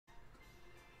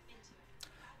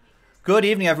Good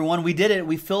evening, everyone. We did it.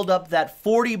 We filled up that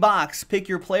 40-box Pick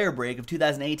Your Player break of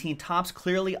 2018 Topps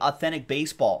Clearly Authentic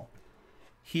Baseball.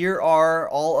 Here are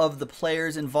all of the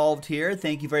players involved here.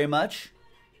 Thank you very much,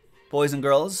 boys and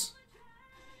girls.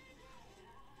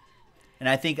 And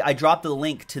I think I dropped the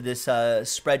link to this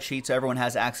spreadsheet so everyone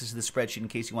has access to the spreadsheet in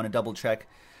case you want to double-check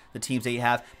the teams that you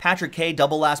have. Patrick K,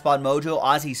 Double Last Spot Mojo,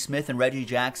 Ozzie Smith, and Reggie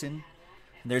Jackson.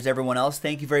 And there's everyone else.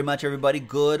 Thank you very much, everybody.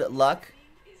 Good luck.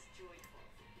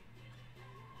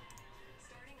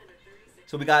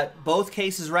 So we got both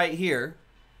cases right here.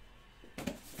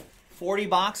 40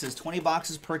 boxes, 20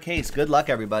 boxes per case. Good luck,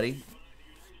 everybody.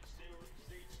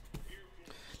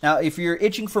 Now, if you're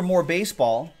itching for more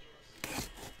baseball,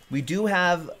 we do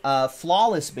have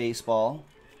Flawless Baseball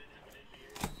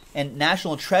and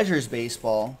National Treasures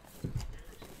Baseball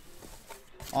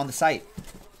on the site.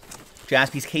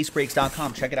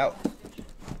 JaspysCaseBreaks.com. Check it out.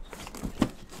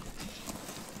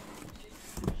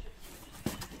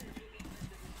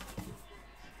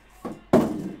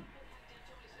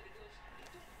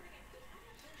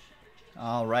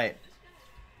 All right.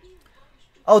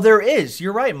 Oh, there is.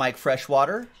 You're right, Mike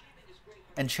Freshwater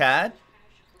and Chad.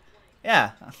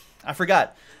 Yeah, I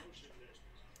forgot.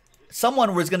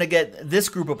 Someone was going to get this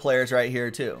group of players right here,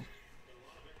 too.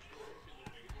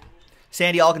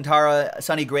 Sandy Alcantara,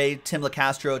 Sonny Gray, Tim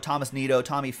LaCastro, Thomas Nido,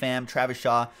 Tommy Pham, Travis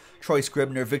Shaw, Troy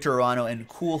Scribner, Victor Arano, and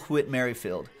Cool Whit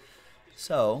Merrifield.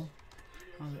 So,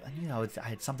 you know, I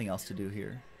had something else to do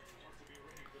here.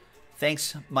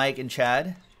 Thanks, Mike and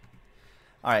Chad.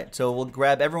 All right, so we'll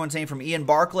grab everyone's name from Ian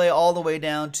Barclay all the way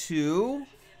down to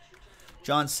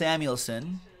John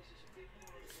Samuelson.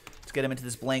 Let's get him into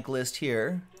this blank list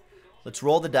here. Let's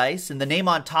roll the dice, and the name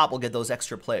on top will get those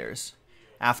extra players.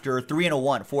 After 3 and a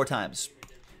 1, 4 times.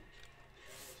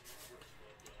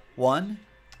 1,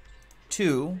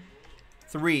 2,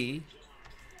 3,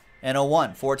 and a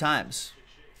 1, 4 times.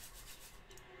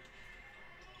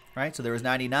 All right, so there was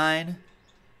 99.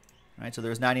 All right, so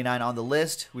there's 99 on the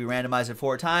list. We randomized it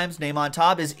 4 times. Name on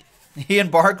top is Ian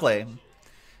Barclay.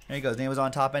 There you go. His name was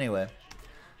on top anyway.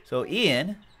 So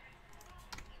Ian,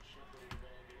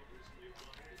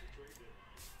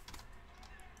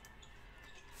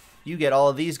 you get all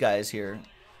of these guys here.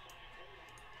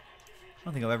 I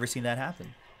don't think I've ever seen that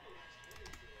happen.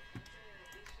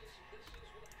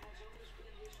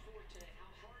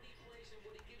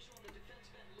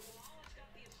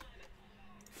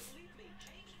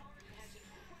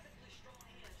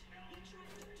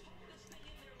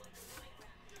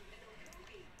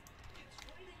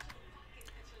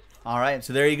 All right,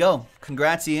 so there you go.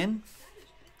 Congrats, Ian.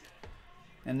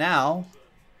 And now,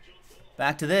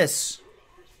 back to this.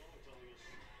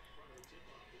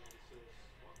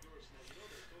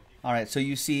 All right, so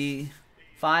you see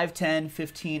 5, 10,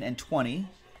 15, and 20.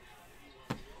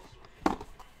 And,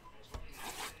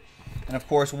 of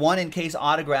course, 1 in-case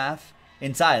autograph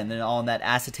inside, and then all in that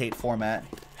acetate format,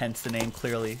 hence the name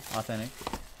Clearly Authentic.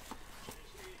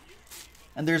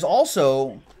 And there's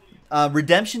also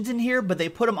redemptions in here, but they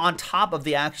put them on top of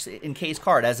the actual in-case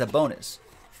card as a bonus.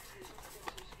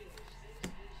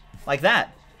 Like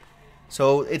that.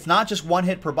 So it's not just 1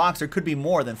 hit per box. There could be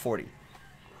more than 40.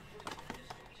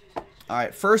 All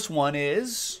right, first one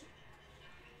is,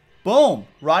 boom,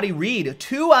 Roddy Reed,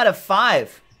 2 out of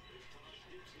 5.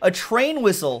 A train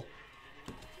whistle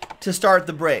to start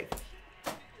the break.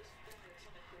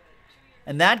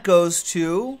 And that goes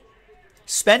to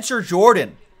Spencer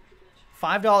Jordan,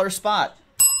 $5 spot.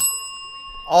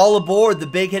 All aboard the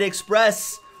Big Hit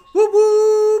Express. Whoop,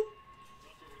 whoop.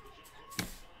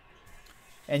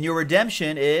 And your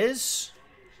redemption is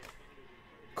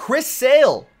Chris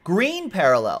Sale, green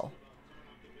parallel.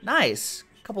 Nice.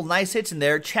 A couple nice hits in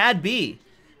there. Chad B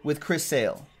with Chris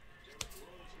Sale.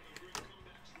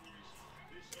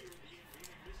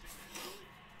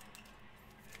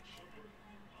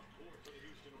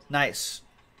 Nice.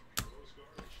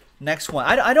 Next one.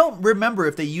 I don't remember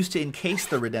if they used to encase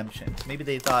the redemption. Maybe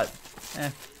they thought,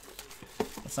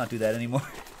 let's not do that anymore.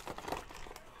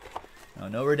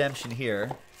 No redemption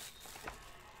here.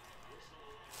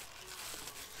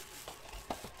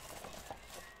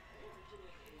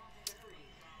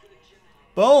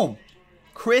 Boom.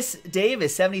 Chris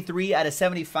Davis, 73 out of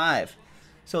 75.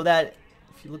 So that,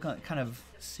 if you look on, kind of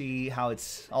see how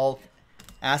it's all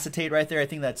acetate right there, I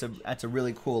think that's a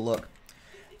really cool look.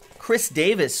 Chris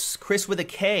Davis, Chris with a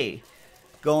K,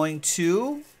 going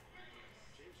to,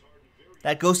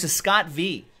 that goes to Scott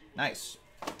V. Nice.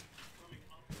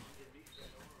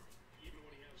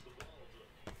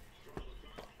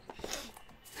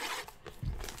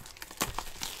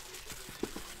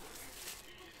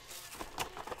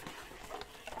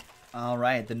 All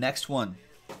right, the next one.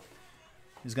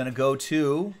 is going to go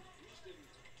to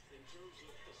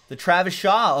the Travis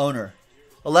Shaw owner.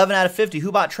 11 out of 50.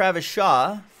 Who bought Travis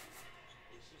Shaw?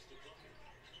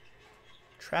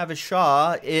 Travis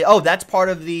Shaw. Oh, that's part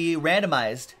of the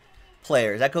randomized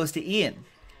players. That goes to Ian.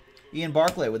 Ian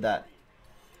Barclay with that.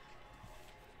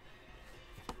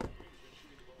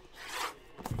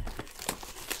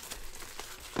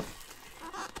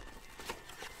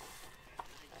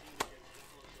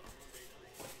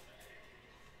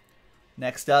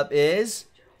 Next up is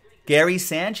Gary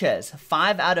Sanchez.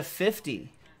 5 out of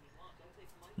 50.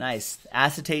 Nice.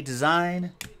 Acetate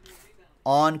design.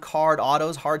 On-card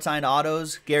autos, hard-signed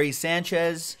autos. Gary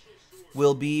Sanchez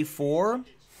will be for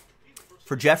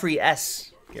Jeffrey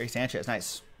S. Gary Sanchez,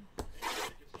 nice.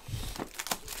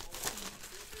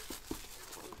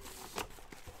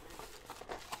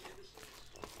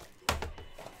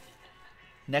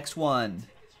 Next one.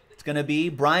 It's going to be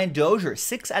Brian Dozier.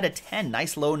 6 out of 10.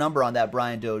 Nice low number on that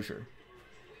Brian Dozier.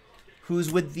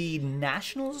 Who's with the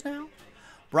Nationals now?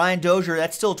 Brian Dozier,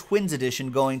 that's still Twins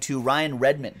edition, going to Ryan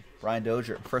Redmond. Brian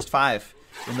Dozier. First 5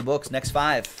 in the books. Next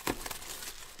 5.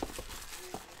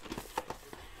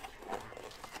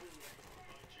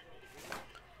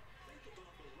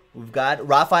 We've got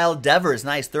Rafael Devers.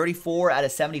 Nice. 34 out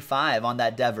of 75 on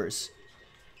that Devers.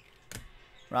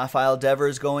 Rafael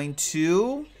Devers going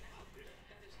to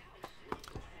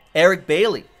Eric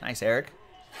Bailey. Nice, Eric.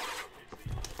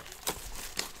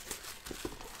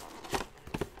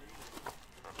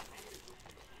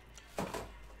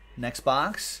 Next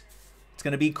box. It's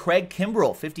going to be Craig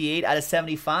Kimbrell. 58 out of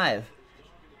 75.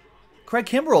 Craig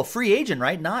Kimbrell, free agent,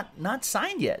 right? Not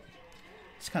signed yet.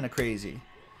 It's kind of crazy.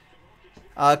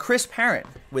 Chris Parent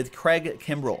with Craig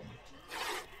Kimbrell.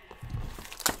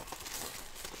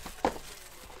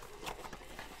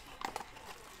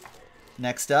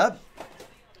 Next up,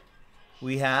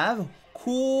 we have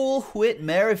Cool Whit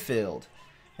Merrifield.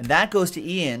 And that goes to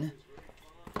Ian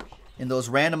in those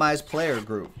randomized player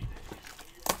group.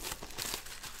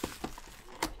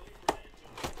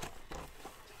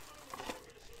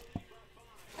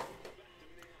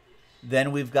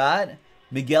 Then we've got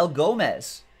Miguel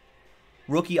Gomez.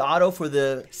 Rookie auto for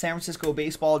the San Francisco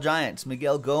Baseball Giants.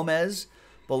 Miguel Gomez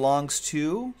belongs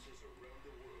to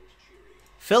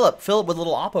Philip. Philip with a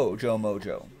little Oppo Joe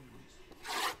Mojo.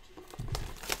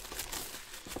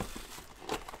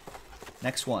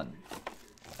 Next one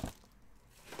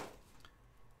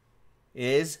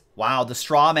is, wow, the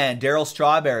Straw Man, Darryl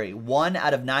Strawberry. 1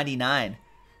 out of 99.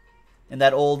 In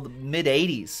that old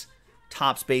mid-'80s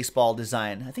Topps baseball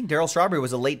design. I think Darryl Strawberry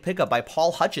was a late pickup by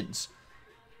Paul Hutchins.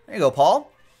 There you go,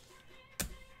 Paul.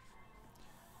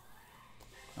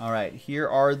 All right, here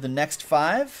are the next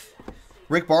 5.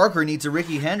 Rick Barker needs a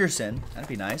Ricky Henderson. That'd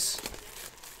be nice.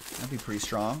 That'd be pretty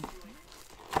strong.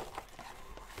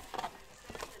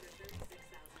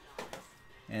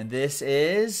 And this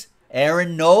is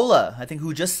Aaron Nola, I think,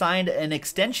 who just signed an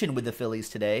extension with the Phillies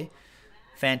today.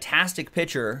 Fantastic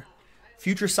pitcher.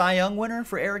 Future Cy Young winner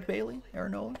for Eric Bailey,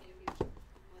 Aaron Nola.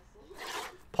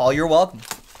 Paul, you're welcome.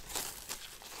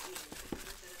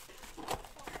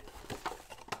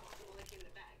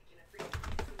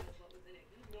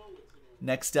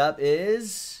 Next up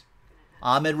is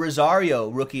Ahmed Rosario,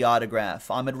 rookie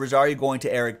autograph. Ahmed Rosario going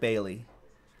to Eric Bailey.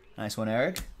 Nice one,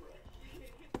 Eric.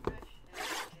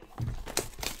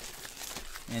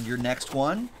 And your next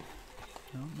one,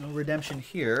 no redemption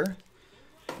here.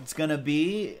 It's going to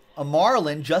be a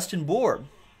Marlin, Justin Bour.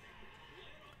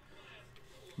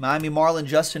 Miami Marlin,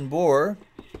 Justin Bour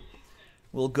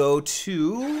will go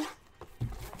to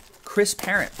Chris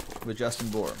Parent with Justin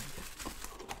Bour.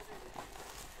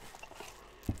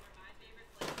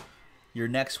 Your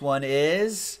next one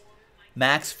is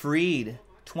Max Fried,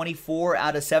 24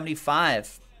 out of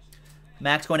 75.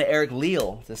 Max going to Eric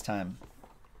Leal this time.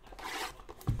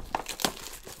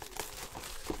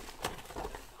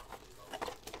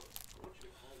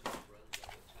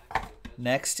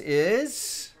 Next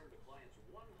is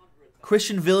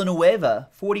Christian Villanueva,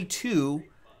 42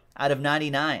 out of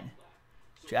 99.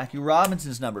 Jackie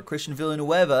Robinson's number. Christian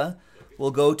Villanueva will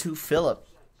go to Philip.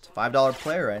 It's a $5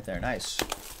 player right there. Nice.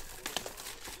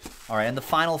 All right, and the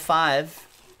final 5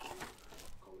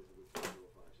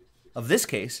 of this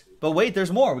case. But wait,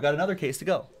 there's more. We got another case to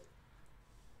go.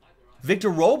 Victor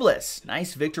Robles.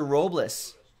 Nice, Victor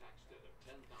Robles.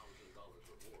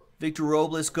 Victor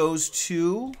Robles goes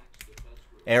to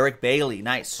Eric Bailey.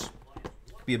 Nice.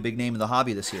 Could be a big name in the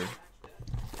hobby this year.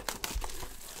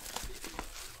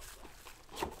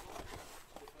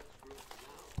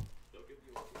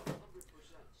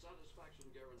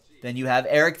 Then you have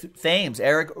Eric Thames,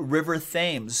 Eric River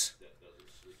Thames,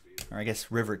 or I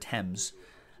guess River Thames.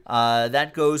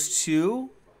 That goes to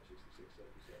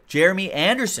Jeremy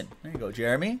Anderson. There you go,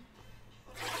 Jeremy.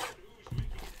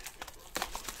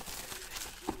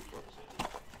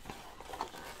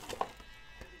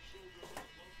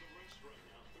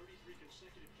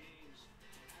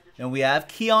 And we have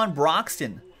Keon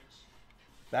Broxton.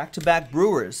 Back-to-back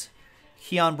Brewers.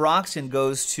 Keon Broxton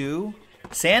goes to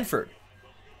Sanford.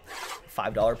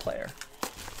 $5 player.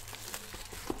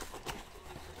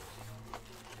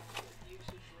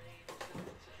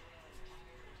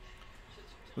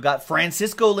 We got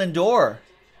Francisco Lindor.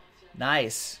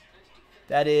 Nice.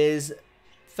 That is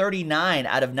 39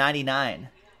 out of 99.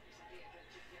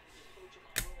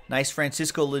 Nice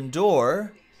Francisco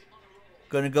Lindor.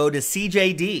 Going to go to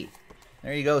CJD.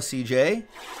 There you go, CJ.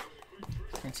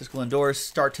 Francisco Lindor's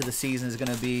start to the season is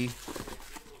going to be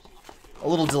a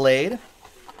little delayed.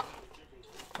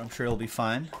 I'm sure he'll be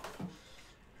fine.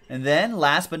 And then,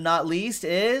 last but not least,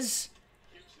 is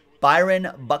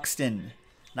Byron Buxton.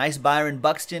 Nice Byron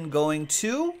Buxton going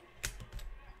to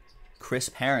Chris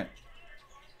Parent.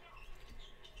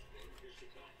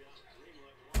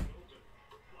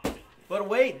 But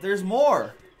wait, there's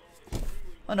more.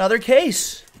 Another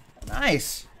case.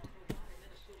 Nice.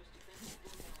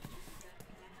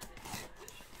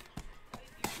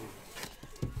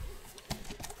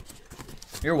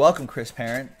 You're welcome, Chris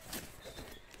Parent.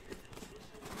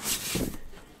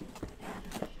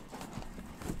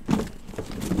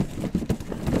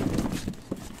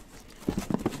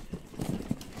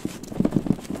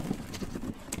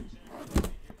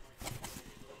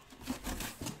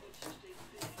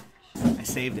 I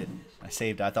saved it.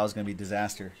 I thought it was going to be a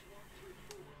disaster.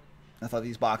 I thought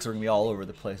these boxes were going to be all over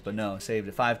the place, but no. Saved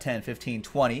it. 5, 10, 15,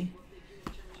 20.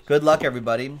 Good luck,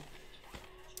 everybody.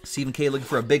 Stephen K. looking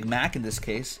for a Big Mac in this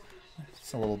case.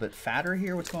 It's a little bit fatter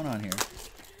here. What's going on here?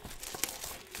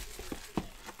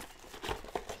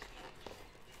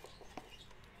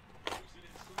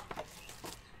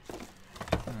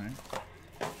 All right.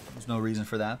 There's no reason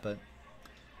for that, but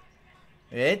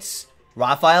it's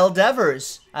Rafael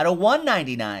Devers out of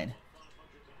 199.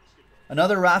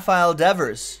 Another Rafael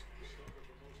Devers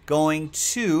going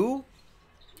to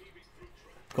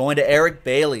Eric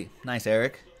Bailey. Nice,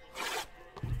 Eric.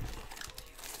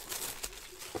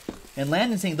 And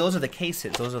Landon saying those are the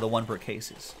cases. Those are the one per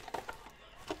cases.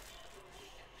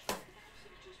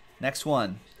 Next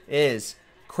one is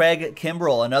Craig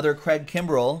Kimbrell. Another Craig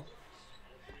Kimbrell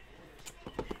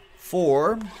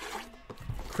for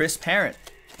Chris Parent.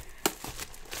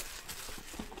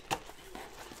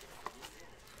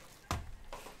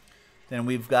 Then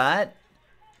we've got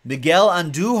Miguel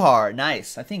Andujar.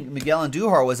 Nice. I think Miguel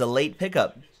Andujar was a late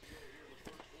pickup.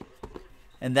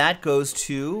 And that goes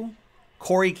to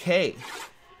Corey K.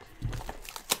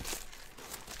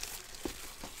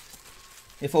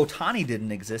 If Ohtani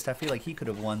didn't exist, I feel like he could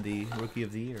have won the Rookie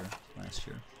of the Year last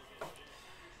year.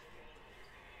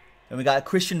 Then we got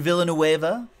Christian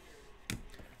Villanueva.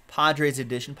 Padres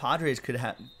edition. Padres could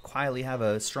quietly have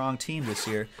a strong team this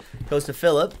year. Goes to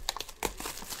Phillip.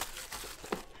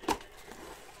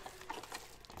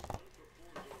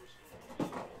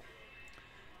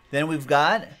 Then we've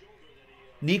got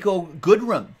Nico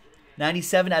Goodrum,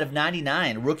 97 out of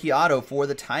 99, rookie auto for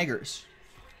the Tigers.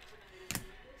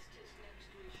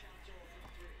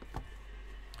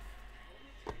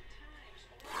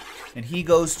 And he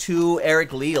goes to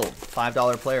Eric Leal,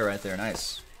 $5 player right there,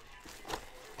 nice.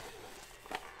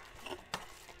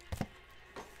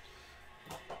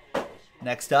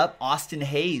 Next up, Austin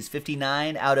Hayes,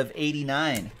 59 out of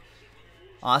 89.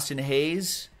 Austin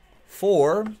Hayes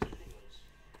for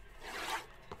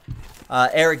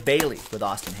Eric Bailey with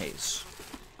Austin Hayes.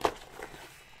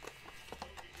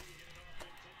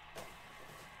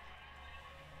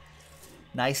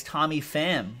 Nice Tommy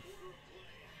Pham.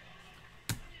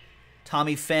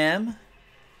 Tommy Pham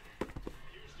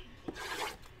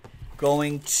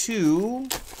going to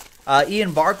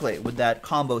Ian Barclay with that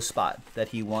combo spot that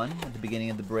he won at the beginning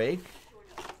of the break.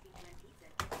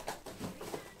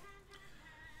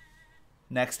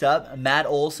 Next up, Matt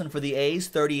Olson for the A's,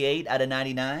 38 out of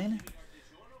 99.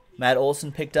 Matt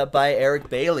Olson picked up by Eric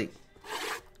Bailey.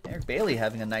 Eric Bailey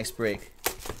having a nice break.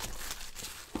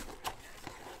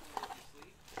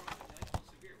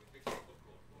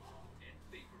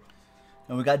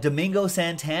 And we got Domingo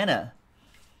Santana.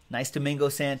 Nice Domingo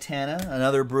Santana,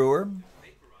 another Brewer.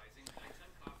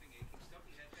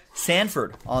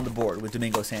 Sanford on the board with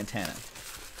Domingo Santana.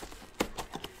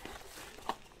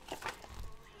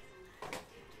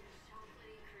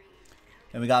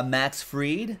 And we got Max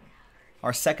Fried,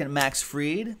 our second Max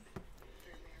Fried,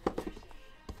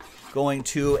 going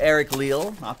to Eric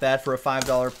Leal. Not bad for a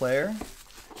 $5 player.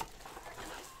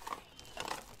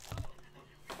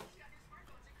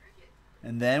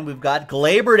 And then we've got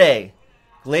Glaber Day.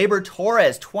 Glaber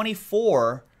Torres,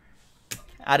 24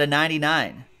 out of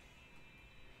 99.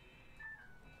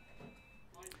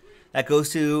 That goes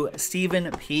to Stephen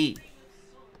P.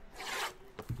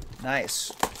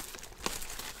 Nice.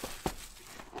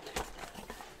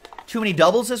 Too many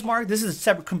doubles this mark? This is a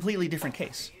separate, completely different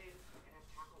case.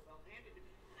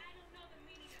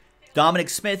 Dominic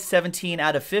Smith, 17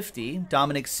 out of 50.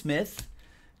 Dominic Smith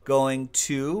going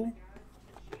to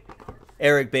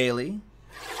Eric Bailey.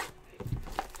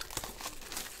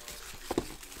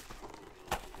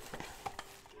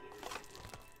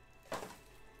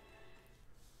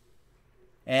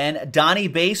 And Donnie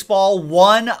Baseball,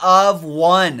 1 of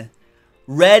 1.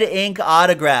 Red ink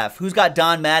autograph. Who's got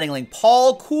Don Mattingly?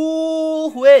 Paul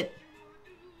Coolwhit.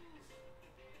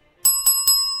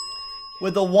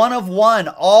 With the 1 of 1.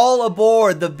 All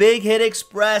aboard the Big Hit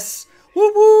Express.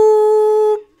 Whoop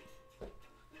whoop.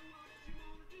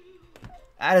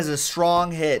 That is a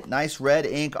strong hit. Nice red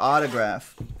ink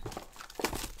autograph.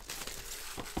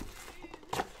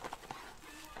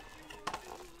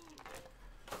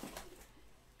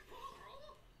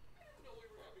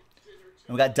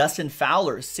 And we got Dustin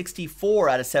Fowler, 64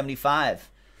 out of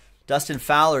 75. Dustin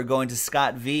Fowler going to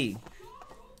Scott V.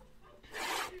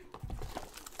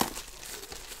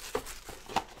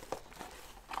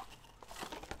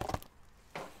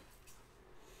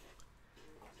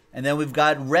 And then we've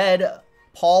got red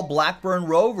Paul Blackburn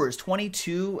Rovers,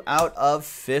 22 out of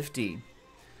 50.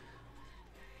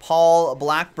 Paul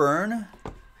Blackburn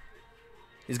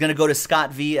is going to go to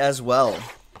Scott V as well.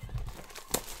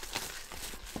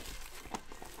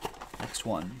 Next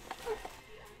one.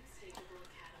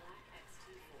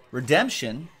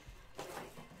 Redemption.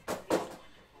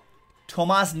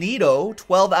 Tomas Nido,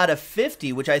 12 out of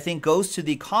 50, which I think goes to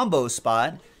the combo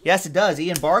spot. Yes, it does.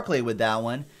 Ian Barclay with that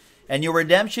one. And your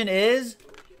redemption is...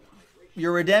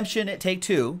 Your redemption at take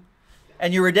 2.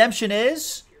 And your redemption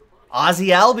is... Ozzy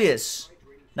Albies.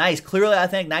 Nice. Clearly, I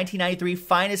think 1993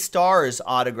 Finest Stars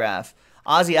autograph.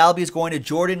 Ozzy Albies going to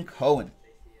Jordan Cohen.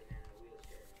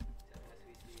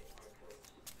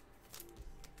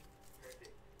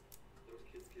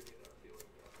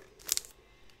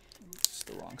 It's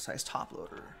the wrong size top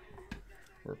loader.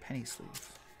 Or penny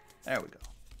sleeve. There we go.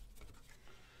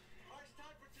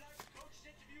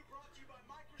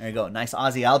 There you go. Nice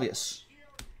Ozzy Albies.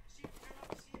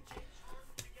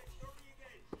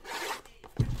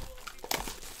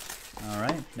 All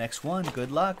right. Next one.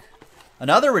 Good luck.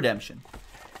 Another redemption.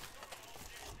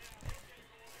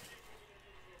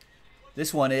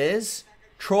 This one is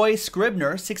Troy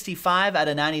Scribner, 65 out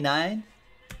of 99.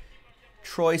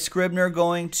 Troy Scribner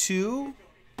going to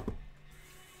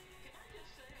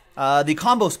the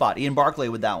combo spot. Ian Barclay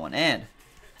with that one. And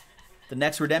the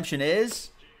next redemption is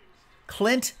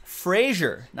Clint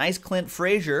Frazier. Nice Clint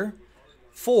Frazier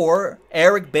for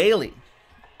Eric Bailey.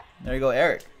 There you go,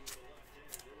 Eric.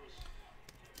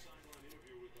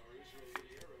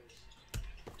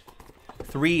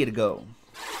 Three to go.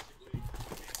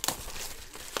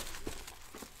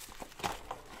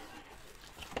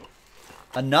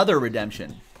 Another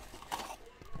redemption.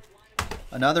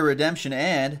 Another redemption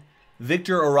and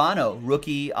Victor Arano,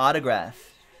 rookie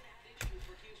autograph.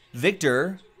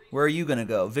 Victor, where are you going to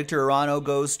go? Victor Arano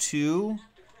goes to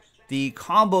the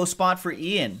combo spot for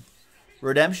Ian.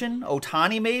 Redemption?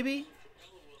 Ohtani maybe?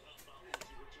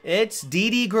 It's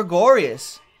Didi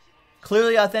Gregorius.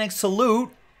 Clearly authentic salute.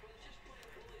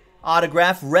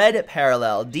 Autograph red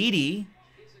parallel. Didi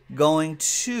going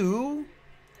to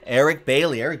Eric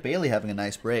Bailey. Eric Bailey having a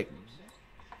nice break.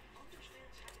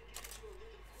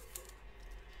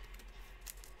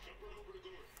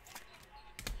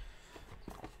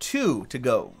 Two to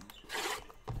go.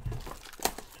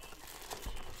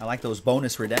 I like those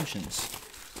bonus redemptions.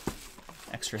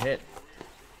 Extra hit.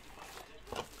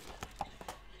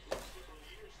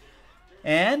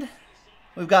 And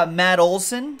we've got Matt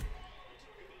Olson.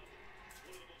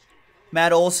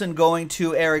 Matt Olson going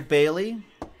to Eric Bailey.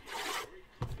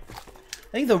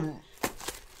 I think the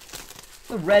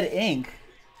red ink,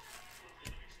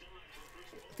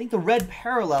 I think the red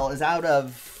parallel is out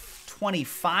of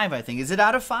 25, I think. Is it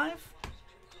out of 5?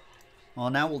 Well,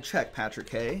 now we'll check, Patrick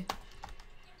K.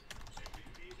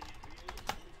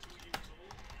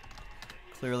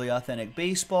 Clearly authentic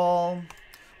baseball.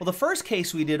 Well, the first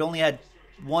case we did only had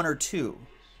 1 or 2.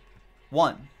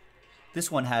 1. This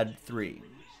one had 3.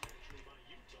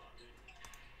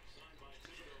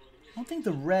 I don't think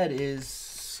the red is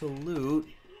salute.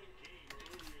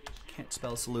 Can't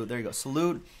spell salute. There you go.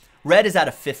 Salute. Red is out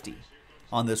of 50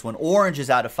 on this one. Orange is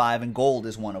out of 5, and gold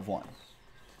is 1 of 1.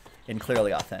 In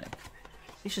clearly authentic.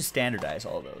 They should standardize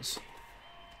all of those.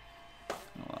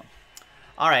 Oh, well.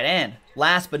 All right, and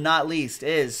last but not least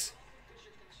is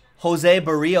Jose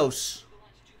Barrios.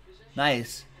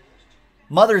 Nice.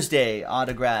 Mother's Day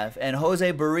autograph. And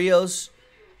Jose Barrios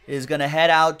is going to head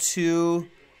out to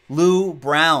Lou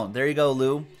Brown. There you go,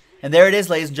 Lou. And there it is,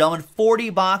 ladies and gentlemen. 40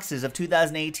 boxes of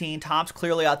 2018 Topps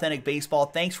Clearly Authentic Baseball.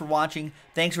 Thanks for watching.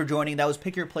 Thanks for joining. That was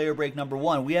Pick Your Player Break number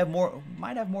 1. We have more,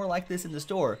 might have more like this in the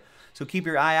store. So keep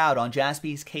your eye out on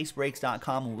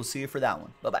jaspyscasebreaks.com, and we'll see you for that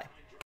one. Bye-bye.